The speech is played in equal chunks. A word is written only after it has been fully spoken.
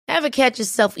Ever catch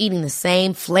yourself eating the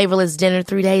same flavorless dinner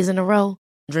 3 days in a row?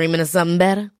 Dreaming of something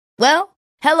better? Well,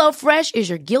 HelloFresh is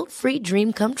your guilt-free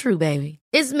dream come true, baby.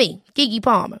 It's me, Keke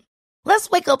Palmer. Let's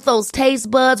wake up those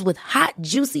taste buds with hot,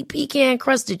 juicy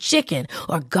pecan-crusted chicken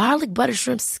or garlic butter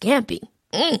shrimp scampi.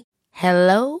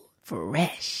 Hello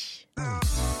Fresh.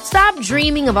 Stop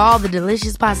dreaming of all the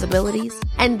delicious possibilities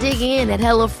and dig in at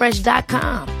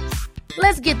HelloFresh.com.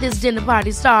 Let's get this dinner party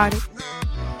started.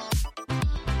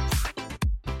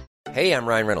 Hey, I'm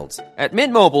Ryan Reynolds. At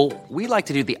Mint Mobile, we like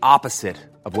to do the opposite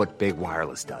of what Big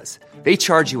Wireless does. They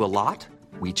charge you a lot,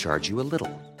 we charge you a little.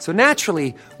 So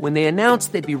naturally, when they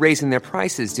announced they'd be raising their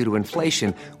prices due to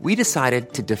inflation, we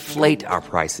decided to deflate our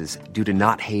prices due to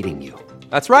not hating you.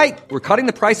 That's right. We're cutting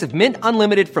the price of Mint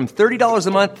Unlimited from $30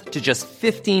 a month to just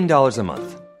 $15 a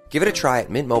month. Give it a try at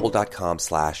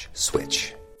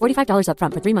mintmobile.com/switch. $45 up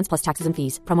front for 3 months plus taxes and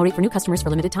fees. Promo rate for new customers for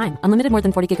limited time. Unlimited more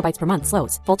than 40 gigabytes per month.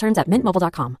 Slows full terms at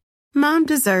mintmobile.com. Mom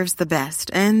deserves the best,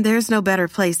 and there's no better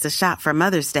place to shop for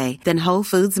Mother's Day than Whole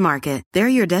Foods Market. They're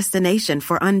your destination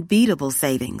for unbeatable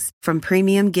savings, from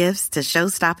premium gifts to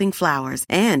show-stopping flowers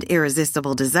and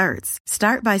irresistible desserts.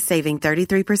 Start by saving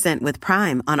 33% with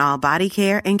Prime on all body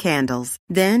care and candles.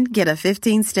 Then get a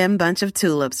 15-stem bunch of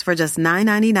tulips for just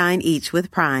 $9.99 each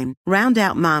with Prime. Round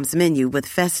out Mom's menu with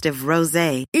festive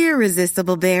rosé,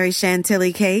 irresistible berry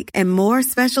chantilly cake, and more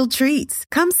special treats.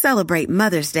 Come celebrate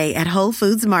Mother's Day at Whole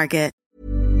Foods Market.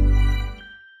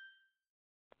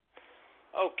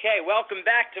 Okay, welcome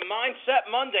back to Mindset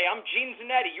Monday. I'm Gene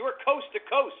Zanetti, your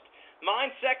coast-to-coast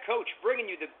mindset coach, bringing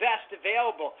you the best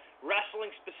available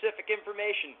wrestling-specific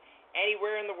information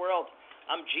anywhere in the world.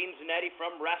 I'm Gene Zanetti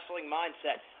from Wrestling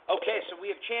Mindset. Okay, so we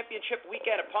have championship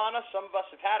weekend upon us. Some of us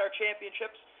have had our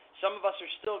championships. Some of us are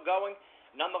still going.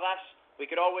 Nonetheless, we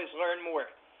could always learn more.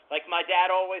 Like my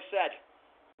dad always said,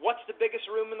 what's the biggest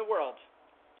room in the world?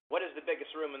 What is the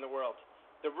biggest room in the world?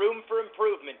 The room for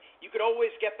improvement. You could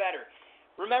always get better.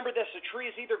 Remember this, a tree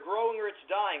is either growing or it's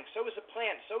dying. So is a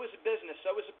plant, so is a business,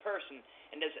 so is a person.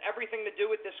 And has everything to do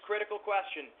with this critical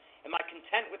question. Am I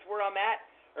content with where I'm at,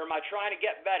 or am I trying to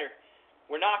get better?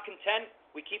 We're not content,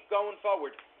 we keep going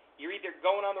forward. You're either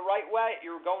going on the right way,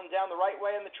 you're going down the right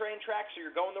way on the train tracks, or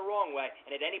you're going the wrong way.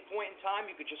 And at any point in time,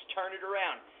 you could just turn it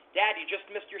around. Dad, you just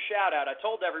missed your shout out. I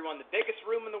told everyone the biggest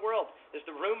room in the world is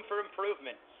the room for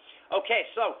improvement. Okay,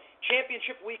 so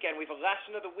championship weekend, we have a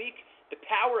lesson of the week, the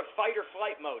power of fight or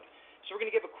flight mode. So we're going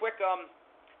to give a quick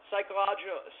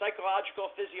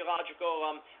psychological,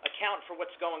 physiological account for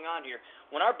what's going on here.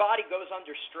 When our body goes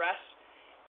under stress,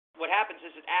 what happens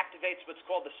is it activates what's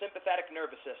called the sympathetic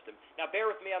nervous system. Now bear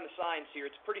with me on the science here.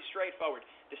 It's pretty straightforward.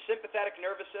 The sympathetic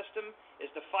nervous system is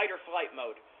the fight or flight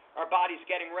mode. Our body's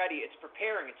getting ready. It's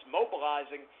preparing. It's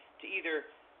mobilizing to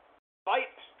either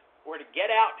fight or to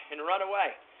get out and run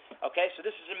away. Okay, so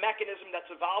this is a mechanism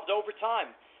that's evolved over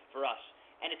time for us,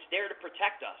 and it's there to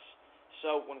protect us.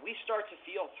 So when we start to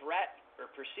feel threat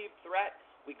or perceived threat,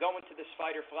 we go into this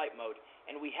fight or flight mode,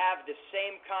 and we have the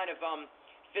same kind of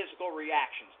physical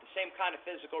reactions, the same kind of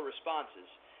physical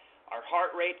responses. Our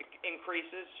heart rate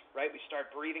increases, right? We start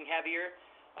breathing heavier,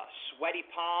 sweaty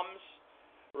palms,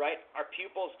 right? Our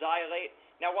pupils dilate.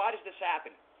 Now, why does this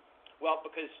happen? Well,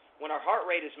 because when our heart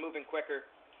rate is moving quicker,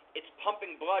 it's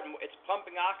pumping blood, it's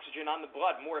pumping oxygen on the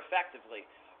blood more effectively.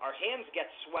 Our hands get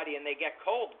sweaty and they get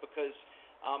cold because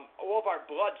all of our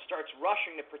blood starts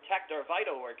rushing to protect our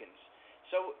vital organs.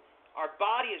 So our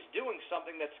body is doing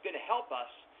something that's going to help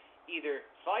us either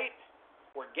fight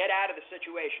or get out of the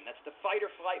situation. That's the fight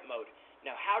or flight mode.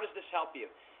 Now, how does this help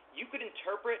you? You could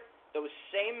interpret those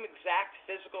same exact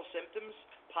physical symptoms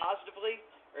positively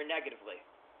or negatively.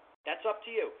 That's up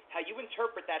to you. How you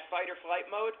interpret that fight or flight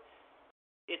mode,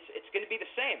 it's going to be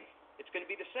the same. It's going to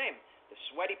be the same. The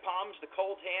sweaty palms, the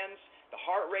cold hands, the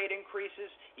heart rate increases.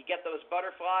 You get those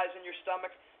butterflies in your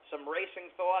stomach, some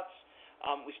racing thoughts.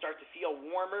 We start to feel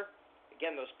warmer.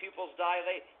 Again, those pupils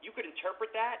dilate. You could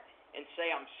interpret that and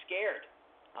say, I'm scared.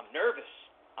 I'm nervous.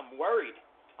 I'm worried.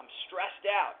 I'm stressed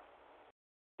out.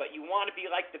 But you want to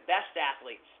be like the best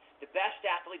athletes. The best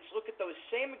athletes look at those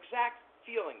same exact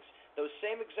feelings, those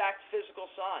same exact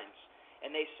physical signs,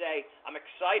 and they say, I'm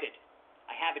excited.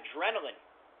 I have adrenaline.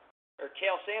 Or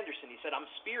Cale Sanderson, he said, I'm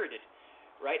spirited,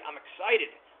 right? I'm excited.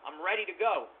 I'm ready to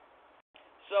go.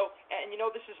 So, and you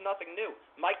know, this is nothing new.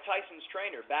 Mike Tyson's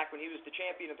trainer, back when he was the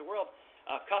champion of the world,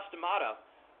 Cus D'Amato,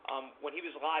 when he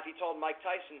was alive, he told Mike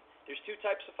Tyson, there's two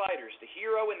types of fighters, the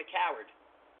hero and the coward.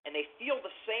 And they feel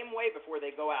the same way before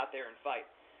they go out there and fight.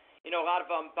 You know, a lot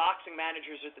of boxing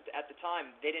managers at the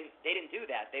time, they didn't do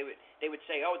that. They would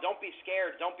say, oh, don't be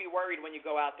scared, don't be worried when you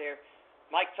go out there.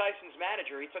 Mike Tyson's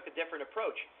manager, he took a different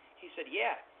approach. He said,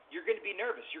 yeah, You're going to be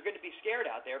nervous. You're going to be scared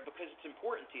out there because it's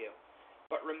important to you.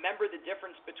 But remember the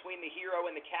difference between the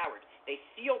hero and the coward. They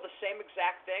feel the same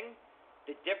exact thing.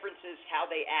 The difference is how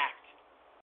they act.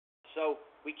 So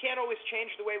we can't always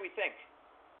change the way we think.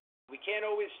 We can't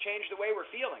always change the way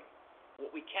we're feeling.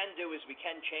 What we can do is we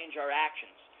can change our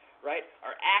actions, right?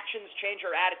 Our actions change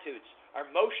our attitudes. Our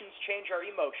motions change our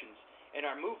emotions. And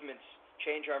our movements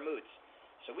change our moods.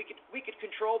 So we could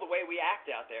control the way we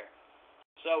act out there.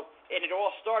 So, and it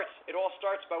all starts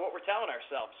by what we're telling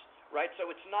ourselves, right?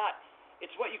 So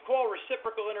it's what you call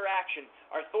reciprocal interaction.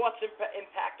 Our thoughts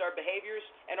impact our behaviors,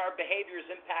 and our behaviors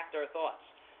impact our thoughts.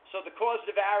 So the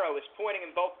causative arrow is pointing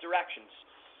in both directions.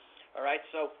 All right,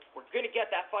 so we're going to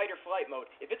get that fight or flight mode.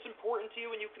 If it's important to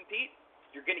you when you compete,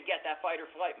 you're going to get that fight or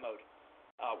flight mode.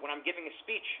 When I'm giving a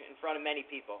speech in front of many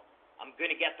people, I'm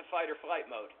going to get the fight or flight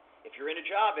mode. If you're in a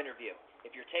job interview,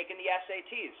 if you're taking the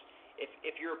SATs,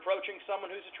 if you're approaching someone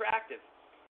who's attractive,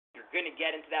 you're going to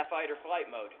get into that fight or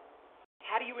flight mode.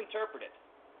 How do you interpret it?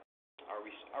 Are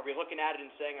we looking at it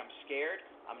and saying, I'm scared,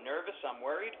 I'm nervous, I'm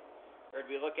worried? Or do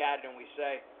we look at it and we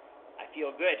say, I feel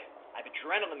good, I have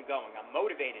adrenaline going, I'm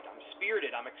motivated, I'm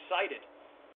spirited, I'm excited?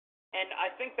 And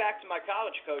I think back to my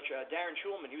college coach, Darren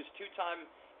Schulman. He was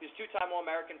two-time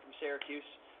All-American from Syracuse,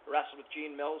 wrestled with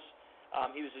Gene Mills.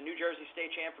 He was a New Jersey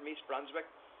state champ from East Brunswick.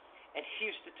 And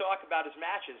he used to talk about his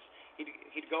matches.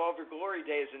 He'd go over glory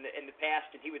days in the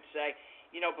past, and he would say,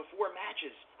 before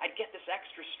matches, I'd get this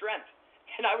extra strength.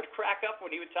 And I would crack up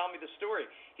when he would tell me the story.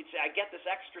 He'd say, I get this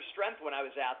extra strength when I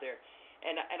was out there.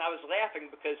 And I was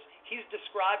laughing because he's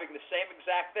describing the same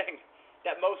exact thing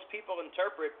that most people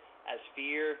interpret as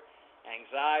fear,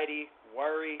 anxiety,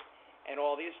 worry, and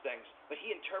all these things. But he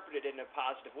interpreted it in a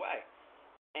positive way.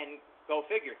 And go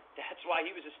figure, that's why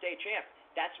he was a state champ.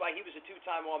 That's why he was a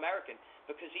two-time All-American,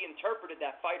 because he interpreted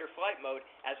that fight or flight mode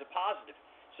as a positive.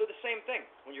 So the same thing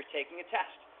when you're taking a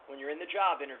test, when you're in the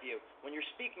job interview, when you're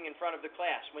speaking in front of the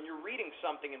class, when you're reading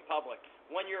something in public,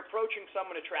 when you're approaching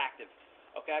someone attractive,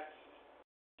 okay?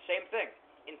 Same thing.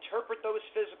 Interpret those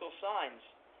physical signs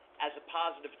as a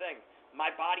positive thing.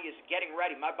 My body is getting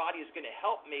ready. My body is going to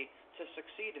help me to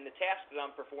succeed in the task that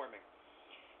I'm performing.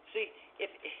 See,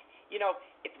 if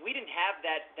we didn't have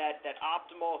that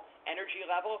optimal energy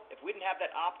level, if we didn't have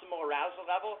that optimal arousal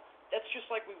level, that's just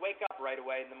like we wake up right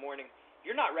away in the morning.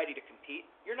 You're not ready to compete.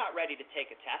 You're not ready to take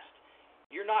a test.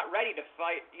 You're not ready to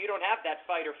fight. You don't have that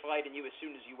fight or flight in you as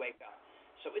soon as you wake up.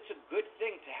 So it's a good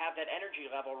thing to have that energy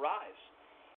level rise.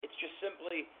 It's just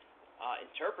simply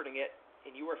interpreting it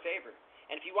in your favor.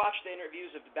 And if you watch the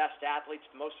interviews of the best athletes,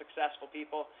 the most successful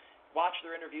people, watch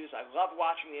their interviews. I love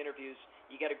watching the interviews.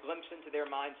 You get a glimpse into their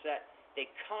mindset. They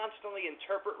constantly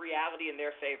interpret reality in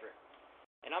their favor.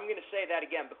 And I'm going to say that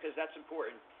again because that's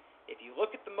important. If you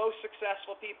look at the most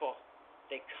successful people,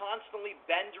 they constantly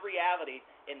bend reality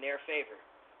in their favor.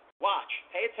 Watch.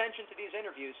 Pay attention to these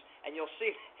interviews, and you'll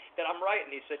see that I'm right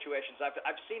in these situations.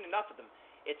 I've seen enough of them.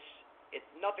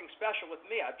 It's nothing special with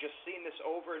me. I've just seen this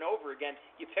over and over again.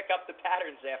 You pick up the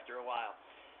patterns after a while.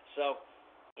 So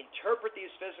interpret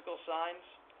these physical signs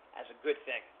as a good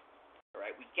thing. All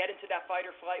right, we get into that fight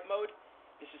or flight mode.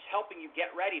 This is helping you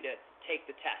get ready to take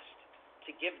the test,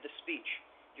 to give the speech.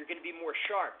 You're going to be more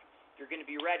sharp. You're going to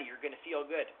be ready. You're going to feel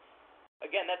good.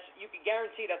 Again, you can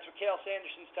guarantee that's what Cael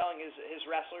Sanderson's telling his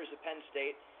wrestlers at Penn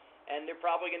State, and they're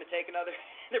probably going to take another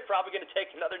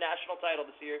national title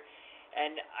this year.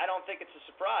 And I don't think it's a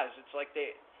surprise. It's like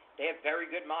they have very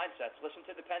good mindsets. Listen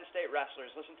to the Penn State wrestlers.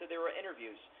 Listen to their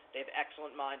interviews. They have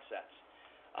excellent mindsets.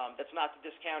 That's not to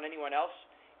discount anyone else.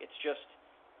 It's just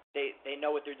they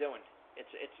know what they're doing. It's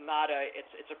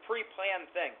a pre-planned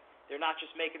thing. They're not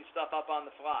just making stuff up on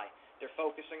the fly. They're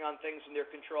focusing on things in their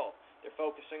control. They're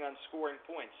focusing on scoring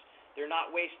points. They're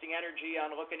not wasting energy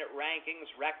on looking at rankings,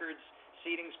 records,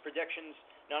 seedings, predictions,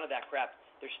 none of that crap.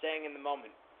 They're staying in the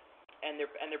moment. And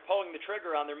they're pulling the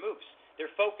trigger on their moves.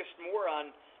 They're focused more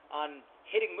on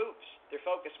hitting moves. They're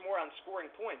focused more on scoring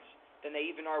points than they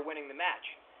even are winning the match.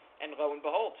 And lo and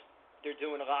behold, they're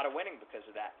doing a lot of winning because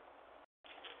of that.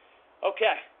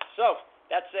 Okay, so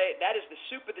that is the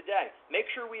soup of the day. Make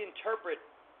sure we interpret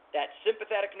that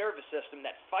sympathetic nervous system,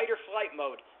 that fight or flight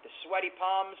mode, the sweaty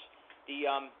palms, the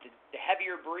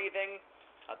heavier breathing,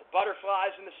 the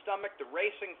butterflies in the stomach, the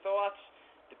racing thoughts,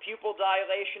 the pupil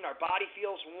dilation, our body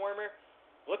feels warmer.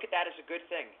 Look at that as a good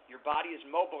thing. Your body is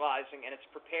mobilizing and it's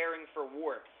preparing for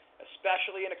war.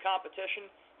 Especially in a competition,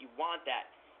 you want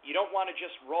that. You don't want to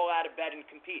just roll out of bed and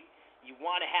compete. You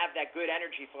want to have that good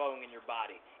energy flowing in your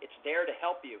body. It's there to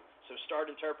help you, so start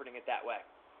interpreting it that way.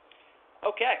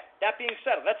 Okay, that being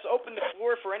said, let's open the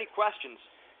floor for any questions.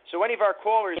 So any of our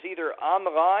callers either on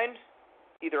the line,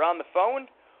 either on the phone,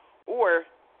 or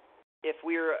if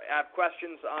we have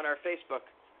questions on our Facebook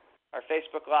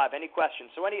Live, any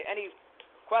questions. So any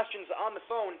questions on the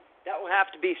phone, that will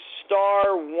have to be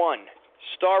star one.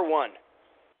 Star one.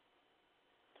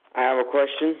 I have a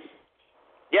question.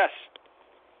 Yes.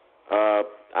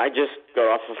 I just got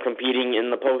off of competing in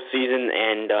the postseason,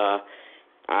 and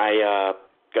I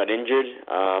got injured.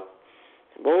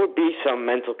 What would be some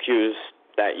mental cues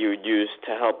that you would use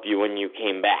to help you when you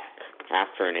came back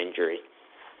after an injury?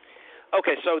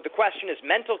 Okay, so the question is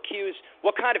mental cues.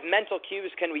 What kind of mental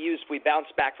cues can we use if we bounce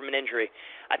back from an injury?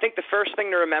 I think the first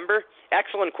thing to remember,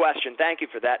 excellent question, thank you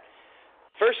for that.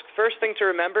 First thing to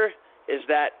remember is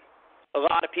that a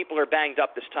lot of people are banged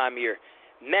up this time of year.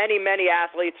 Many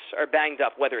athletes are banged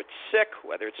up, whether it's sick,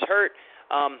 whether it's hurt.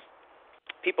 A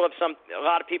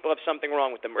lot of people have something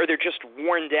wrong with them, or they're just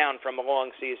worn down from a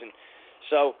long season.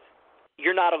 So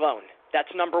you're not alone.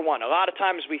 That's number one. A lot of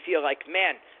times we feel like,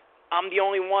 man, I'm the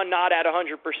only one not at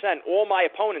 100%. All my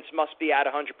opponents must be at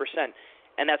 100%,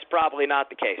 and that's probably not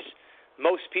the case.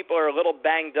 Most people are a little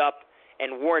banged up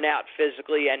and worn out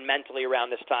physically and mentally around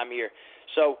this time of year.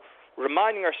 So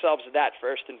reminding ourselves of that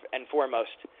first and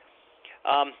foremost.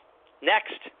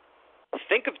 Next,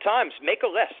 think of times. Make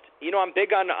a list. You know, I'm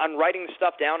big on writing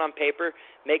stuff down on paper,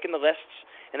 making the lists.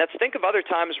 And that's think of other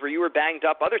times where you were banged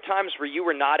up, other times where you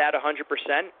were not at 100%,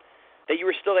 that you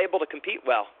were still able to compete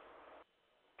well.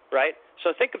 Right?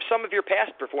 So think of some of your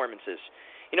past performances.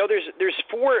 You know, there's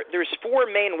four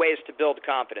main ways to build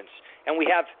confidence, and we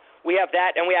have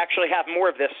that, and we actually have more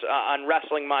of this on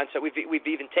Wrestling Mindset. We've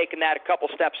even taken that a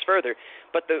couple steps further.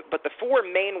 But the four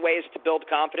main ways to build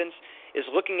confidence is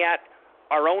looking at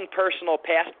our own personal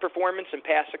past performance and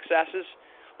past successes,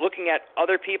 looking at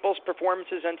other people's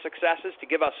performances and successes to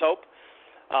give us hope.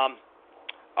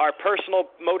 Our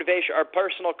personal motivation, our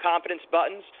personal confidence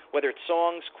buttons, whether it's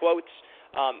songs, quotes,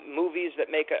 movies that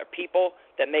make people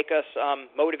that make us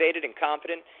motivated and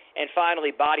confident, and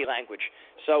finally body language.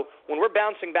 So when we're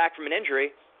bouncing back from an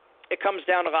injury, it comes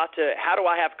down a lot to how do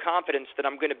I have confidence that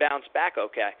I'm going to bounce back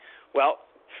okay? Well,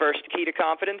 first key to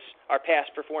confidence, our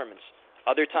past performance.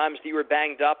 Other times that you were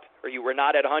banged up or you were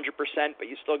not at 100%, but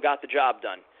you still got the job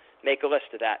done. Make a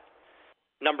list of that.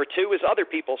 Number two is other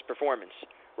people's performance,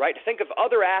 right? Think of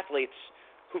other athletes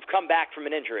who've come back from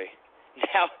an injury.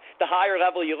 Now, the higher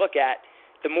level you look at,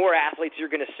 the more athletes you're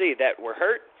going to see that were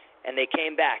hurt and they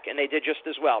came back and they did just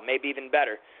as well, maybe even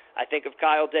better. I think of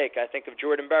Kyle Dake. I think of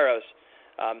Jordan Burroughs.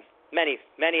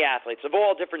 Many athletes of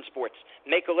all different sports.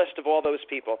 Make a list of all those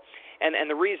people. And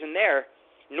the reason there,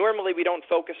 normally we don't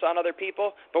focus on other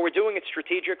people, but we're doing it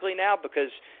strategically now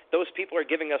because those people are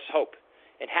giving us hope.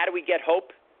 And how do we get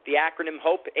hope? The acronym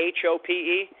HOPE,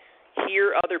 H-O-P-E,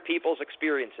 hear other people's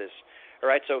experiences. All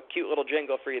right, so cute little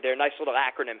jingle for you there, nice little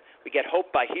acronym. We get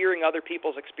hope by hearing other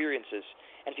people's experiences.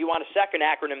 And if you want a second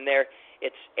acronym there,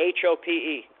 it's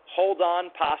HOPE, hold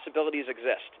on, possibilities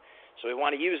exist. So we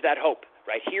want to use that hope,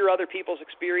 right? Hear other people's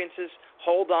experiences,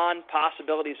 hold on,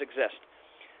 possibilities exist.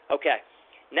 Okay,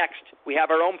 next, we have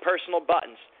our own personal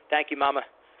buttons. Thank you, Mama.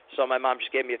 So my mom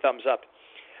just gave me a thumbs up.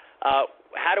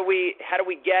 How do we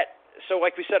get... So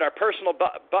like we said, our personal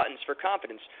buttons for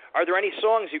confidence. Are there any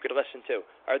songs you could listen to?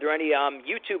 Are there any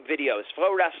YouTube videos,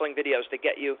 Flow Wrestling videos that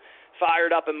get you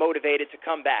fired up and motivated to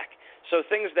come back? So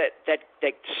things that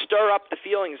stir up the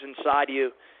feelings inside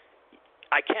you.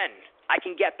 I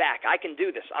can get back. I can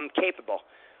do this. I'm capable.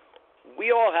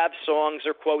 We all have songs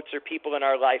or quotes or people in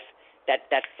our life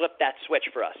that flip that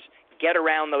switch for us. Get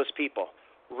around those people.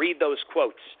 Read those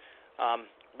quotes.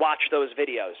 Watch those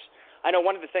videos. I know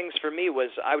one of the things for me was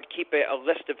I would keep a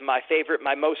list of my favorite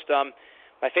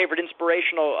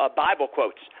inspirational Bible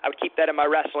quotes. I would keep that in my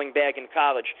wrestling bag in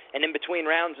college, and in between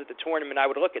rounds at the tournament, I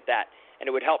would look at that, and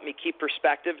it would help me keep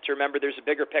perspective to remember there's a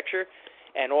bigger picture,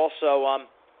 and also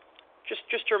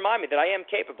just to remind me that I am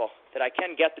capable, that I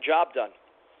can get the job done.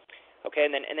 Okay,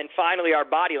 and then finally our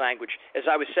body language. As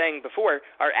I was saying before,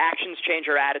 our actions change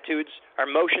our attitudes, our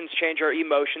motions change our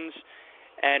emotions,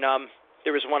 and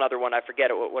there was one other one, I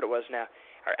forget what it was now.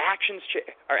 Our actions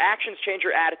change our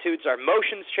attitudes, our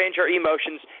motions change our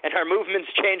emotions, and our movements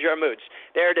change our moods.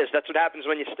 There it is. That's what happens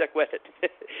when you stick with it.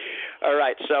 All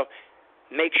right, so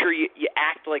make sure you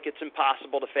act like it's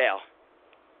impossible to fail.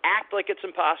 Act like it's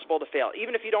impossible to fail.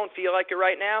 Even if you don't feel like it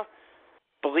right now,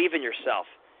 believe in yourself.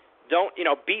 Don't,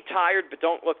 be tired, but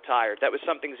don't look tired. That was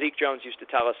something Zeke Jones used to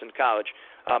tell us in college,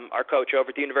 our coach over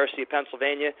at the University of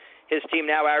Pennsylvania. His team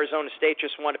now, Arizona State,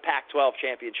 just won a Pac-12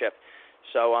 championship.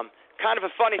 So kind of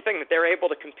a funny thing that they're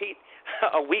able to compete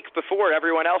a week before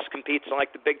everyone else competes in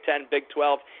like the Big 10, Big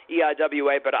 12,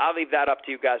 EIWA, but I'll leave that up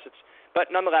to you guys. But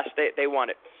nonetheless, they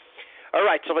won it. All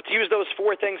right, so let's use those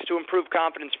 4 things to improve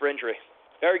confidence for injury.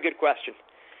 Very good question.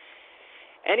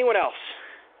 Anyone else?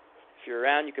 If you're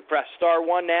around, you could press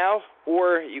 *1 now,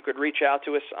 or you could reach out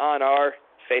to us on our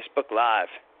Facebook Live.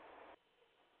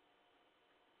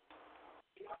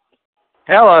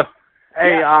 Hello.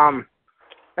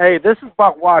 Hey, this is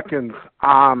Buck Watkins.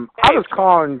 I was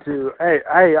calling to.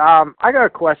 I got a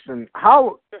question.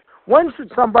 When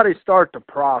should somebody start the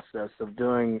process of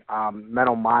doing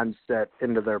mental mindset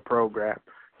into their program?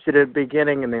 Should it be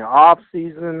beginning in the off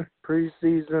season,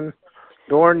 preseason,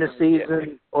 during the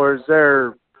season, or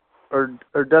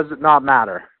does it not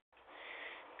matter?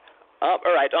 All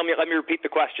right, let me repeat the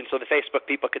question so the Facebook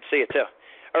people could see it too.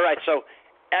 All right, so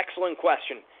excellent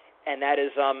question, and that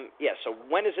is so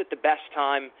when is it the best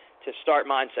time to start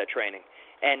mindset training?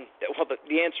 And, well,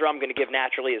 the answer I'm going to give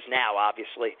naturally is now,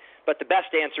 obviously. But the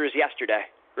best answer is yesterday,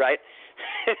 right?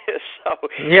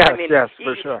 Yes,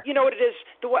 for sure. You know what it is?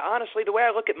 Honestly, the way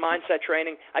I look at mindset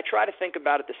training, I try to think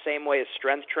about it the same way as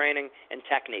strength training and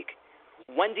technique.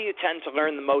 When do you tend to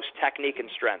learn the most technique and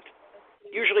strength?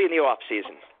 Usually in the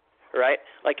off-season, right?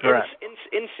 Like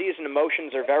in-season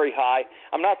emotions are very high.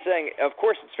 I'm not saying, of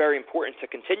course, it's very important to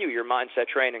continue your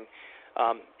mindset training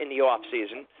in the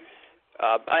off-season.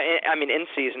 In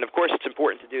season, of course, it's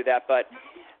important to do that, but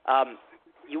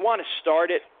you want to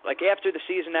start it like after the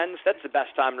season ends. That's the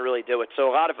best time to really do it. So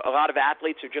a lot of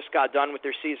athletes who just got done with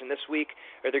their season this week,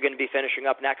 or they're going to be finishing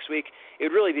up next week,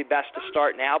 it would really be best to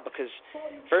start now because,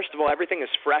 first of all, everything is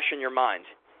fresh in your mind.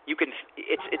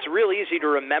 It's real easy to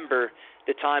remember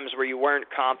the times where you weren't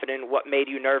confident, what made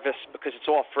you nervous, because it's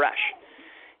all fresh.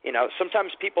 You know,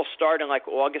 sometimes people start in like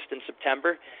August and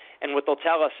September, and what they'll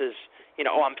tell us is,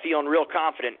 I'm feeling real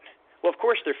confident. Well, of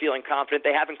course they're feeling confident.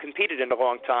 They haven't competed in a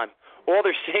long time. All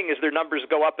they're seeing is their numbers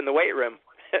go up in the weight room,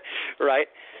 right?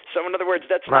 So in other words,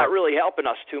 that's not really helping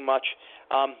us too much,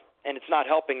 and it's not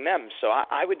helping them. So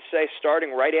I would say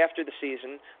starting right after the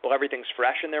season while everything's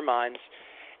fresh in their minds,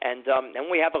 and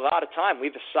we have a lot of time. We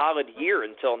have a solid year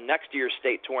until next year's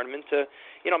state tournament to,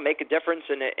 make a difference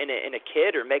in a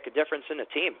kid or make a difference in a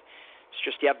team. It's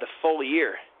just you have the full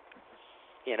year.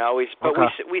 But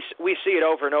we see it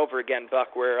over and over again,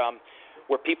 Buck, where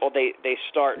people they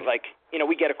start like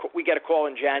we get a call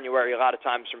in January a lot of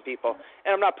times from people,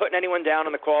 and I'm not putting anyone down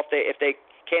on the call if they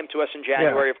came to us in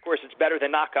January. Yeah. Of course, it's better than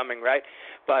not coming, right?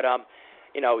 But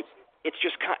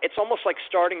it's almost like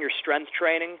starting your strength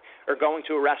training or going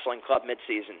to a wrestling club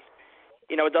mid-season.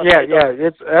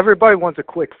 It's everybody wants a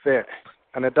quick fix.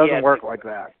 And it doesn't work like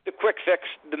that. The quick fix,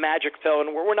 the magic pill,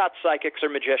 and we're not psychics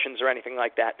or magicians or anything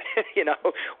like that.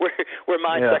 We're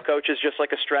mindset coaches, just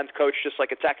like a strength coach, just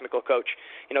like a technical coach.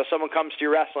 Someone comes to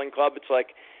your wrestling club, it's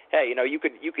like, hey, you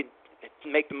could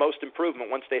make the most improvement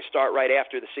once they start right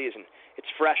after the season. It's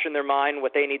fresh in their mind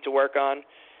what they need to work on,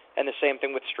 and the same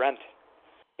thing with strength.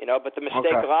 But the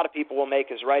mistake a lot of people will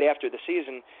make is right after the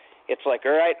season. It's like,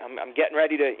 all right, I'm getting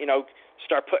ready to,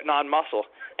 start putting on muscle.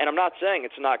 And I'm not saying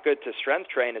it's not good to strength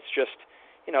train. It's just,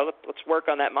 let's work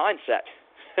on that mindset.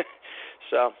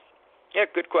 So,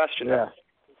 good question. Yeah.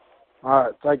 All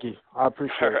right, thank you. I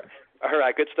appreciate it. All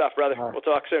right, good stuff, brother. Right. We'll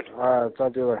talk soon. All right,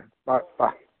 talk to you later. Bye.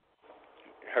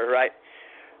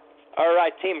 All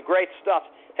right, team, great stuff.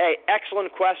 Hey,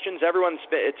 excellent questions.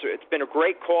 It's been a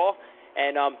great call.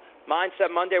 And Mindset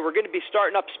Monday, we're going to be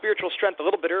starting up spiritual strength a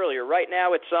little bit earlier. Right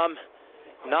now it's about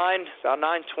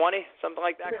 9:20, something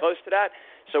like that, close to that.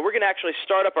 So we're going to actually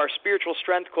start up our spiritual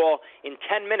strength call in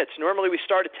 10 minutes. Normally we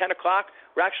start at 10 o'clock.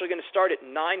 We're actually going to start at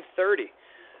 9:30.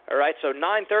 All right, so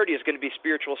 9:30 is going to be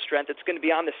spiritual strength. It's going to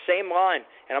be on the same line,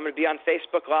 and I'm going to be on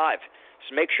Facebook Live.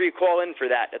 So make sure you call in for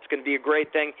that. That's going to be a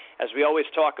great thing. As we always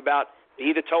talk about,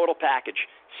 be the total package,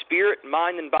 spirit,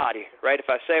 mind, and body, right? If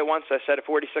I say it once, I said it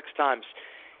 46 times.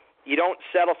 You don't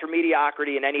settle for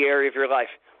mediocrity in any area of your life.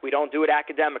 We don't do it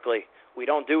academically. We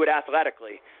don't do it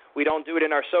athletically. We don't do it in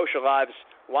our social lives.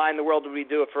 Why in the world would we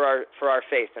do it for our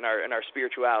faith and our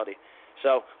spirituality?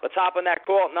 So let's hop on that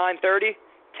call at 9:30,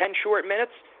 10 short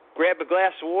minutes. Grab a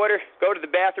glass of water, go to the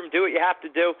bathroom, do what you have to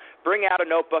do, bring out a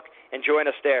notebook, and join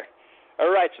us there. All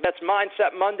right, so that's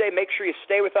Mindset Monday. Make sure you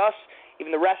stay with us.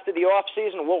 Even the rest of the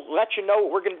off-season, we'll let you know what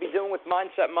we're going to be doing with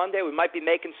Mindset Monday. We might be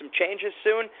making some changes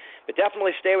soon, but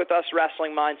definitely stay with us,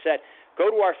 Wrestling Mindset. Go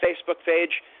to our Facebook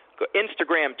page,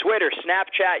 Instagram, Twitter,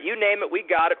 Snapchat, you name it, we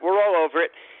got it. We're all over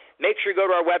it. Make sure you go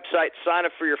to our website, sign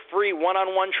up for your free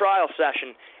one-on-one trial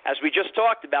session. As we just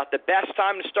talked about, the best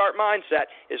time to start Mindset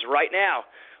is right now.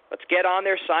 Let's get on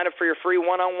there, sign up for your free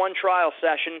one-on-one trial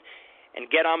session, and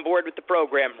get on board with the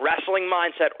program. Wrestling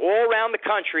Mindset all around the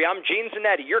country. I'm Gene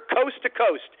Zanetti, your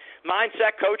coast-to-coast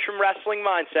mindset coach from Wrestling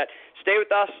Mindset. Stay with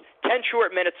us, 10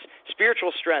 short minutes,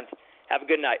 spiritual strength. Have a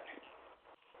good night.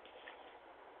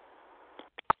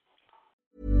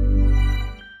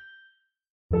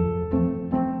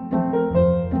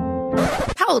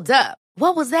 Hold up.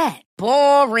 What was that?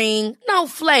 Boring. No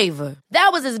flavor. That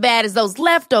was as bad as those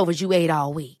leftovers you ate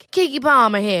all week. Keke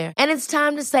Palmer here, and it's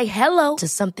time to say hello to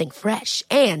something fresh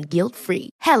and guilt-free.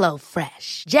 Hello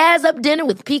Fresh. Jazz up dinner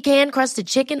with pecan-crusted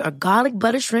chicken or garlic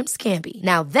butter shrimp scampi.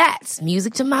 Now that's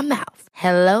music to my mouth.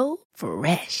 Hello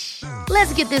Fresh.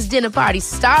 Let's get this dinner party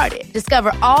started.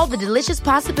 Discover all the delicious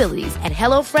possibilities at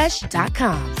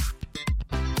HelloFresh.com.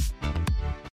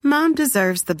 Mom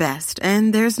deserves the best,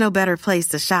 and there's no better place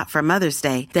to shop for Mother's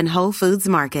Day than Whole Foods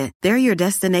Market. They're your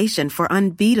destination for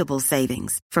unbeatable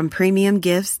savings, from premium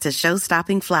gifts to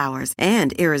show-stopping flowers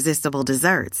and irresistible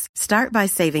desserts. Start by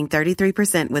saving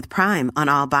 33% with Prime on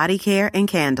all body care and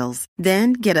candles.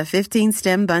 Then get a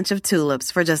 15-stem bunch of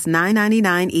tulips for just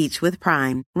 $9.99 each with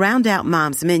Prime. Round out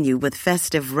Mom's menu with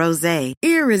festive rosé,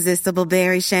 irresistible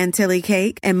berry chantilly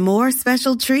cake, and more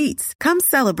special treats. Come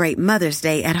celebrate Mother's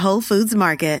Day at Whole Foods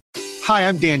Market. Hi,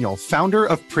 I'm Daniel, founder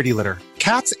of Pretty Litter.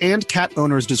 Cats and cat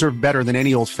owners deserve better than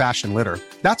any old-fashioned litter.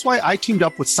 That's why I teamed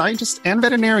up with scientists and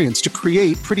veterinarians to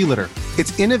create Pretty Litter.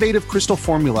 Its innovative crystal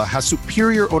formula has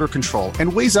superior odor control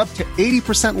and weighs up to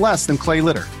 80% less than clay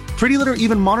litter. Pretty Litter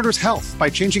even monitors health by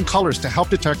changing colors to help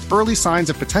detect early signs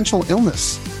of potential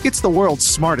illness. It's the world's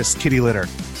smartest kitty litter.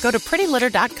 Go to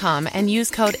prettylitter.com and use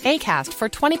code ACAST for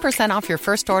 20% off your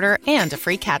first order and a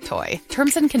free cat toy.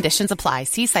 Terms and conditions apply.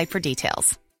 See site for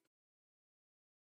details.